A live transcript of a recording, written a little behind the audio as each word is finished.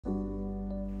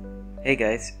Hey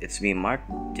guys, it's me Mark.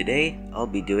 Today I'll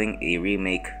be doing a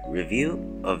remake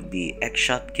review of the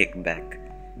Xshot kickback.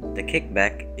 The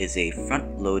kickback is a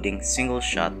front-loading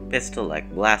single-shot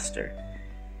pistol-like blaster.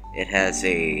 It has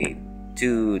a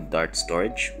 2 dart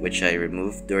storage, which I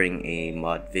removed during a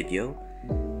mod video,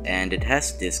 and it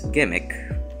has this gimmick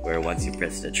where once you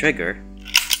press the trigger,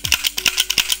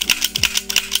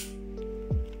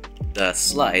 the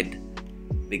slide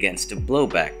begins to blow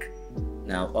back.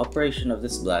 Now, operation of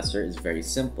this blaster is very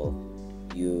simple.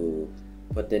 You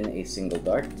put in a single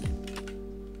dart,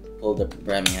 pull the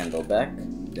priming handle back,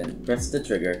 then press the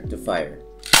trigger to fire.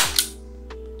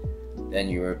 Then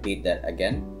you repeat that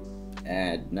again,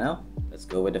 and now let's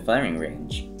go with the firing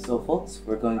range. So folks,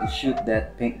 we're going to shoot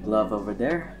that pink glove over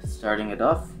there, starting it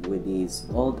off with these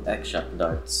old Xshot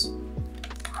darts.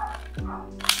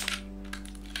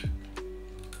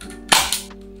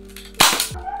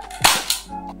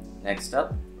 Next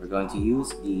up, we're going to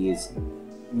use these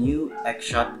new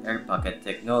Xshot air pocket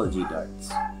technology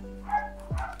darts.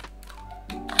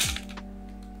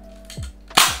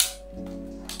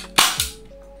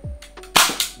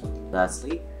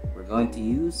 Lastly, we're going to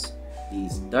use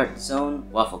these Dart Zone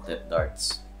waffle tip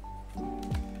darts.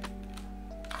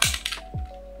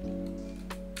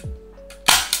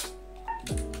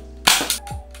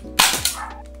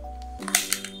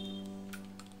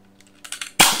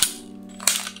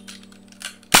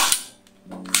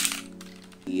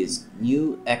 These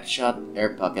new Xshot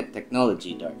air pocket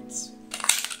technology darts.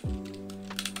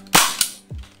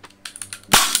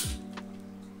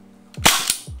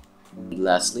 And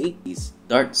lastly, these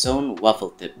Dart Zone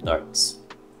waffle tip darts.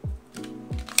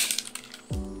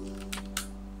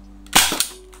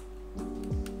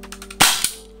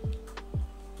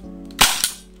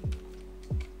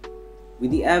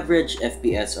 With the average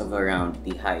FPS of around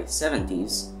the high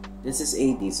 70s, this is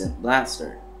a decent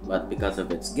blaster, but because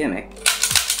of its gimmick,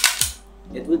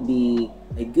 it would be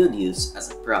a good use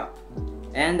as a prop.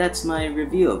 And that's my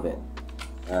review of it.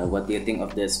 What do you think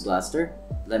of this blaster?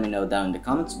 Let me know down in the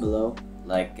comments below.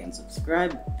 Like and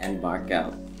subscribe, and Mark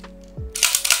out.